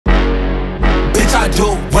I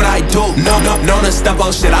do when I do. Known to step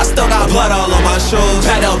on shit, I still got blood all on my shoes.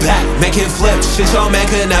 Pedal back, make it flip, shit your man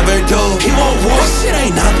could never do. He won't war, shit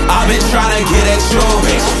ain't nothing. I've been trying to get at you,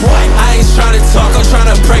 bitch. What? I ain't trying to talk, I'm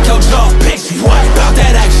trying to break your jaw, bitch. What? About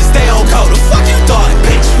that action, stay on code. The fuck you thought,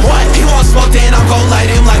 bitch? What? He want smoke, then I'm gon'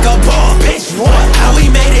 light him like a ball, bitch. What? How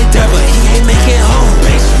we made it there, but he ain't make it home,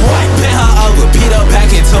 bitch. What? Been her over, beat up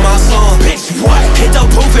back into my song, bitch. What? Hit the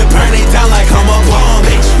roof and burn it down like I'm a bomb,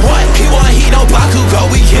 bitch. What? He want heat, no Bakugo,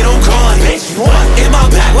 we get him gone, bitch. What? In my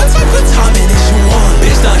bag, what type of timing is you on?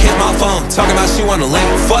 Bitch done hit my phone, talking about she wanna link.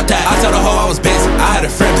 Fuck that, I told the hoe I was busy. I had a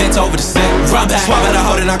friend bent over the sink. Run back, swap at a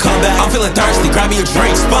hoe, then I come back. I'm feeling thirsty, grab me a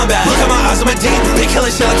drink, spun back. Look at my eyes, I'm a demon. They killing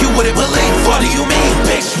shit like you wouldn't believe. What do you mean,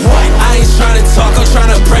 bitch? What? I ain't trying to talk, I'm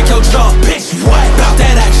trying to break your jaw, bitch. What? About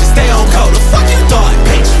that action, stay on code. The fuck you thought,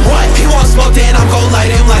 bitch? What? He want smoke, then I'm gon' light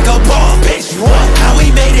him like a ball, bitch. What? How we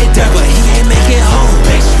made it there, but he ain't make it home,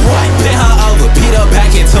 bitch.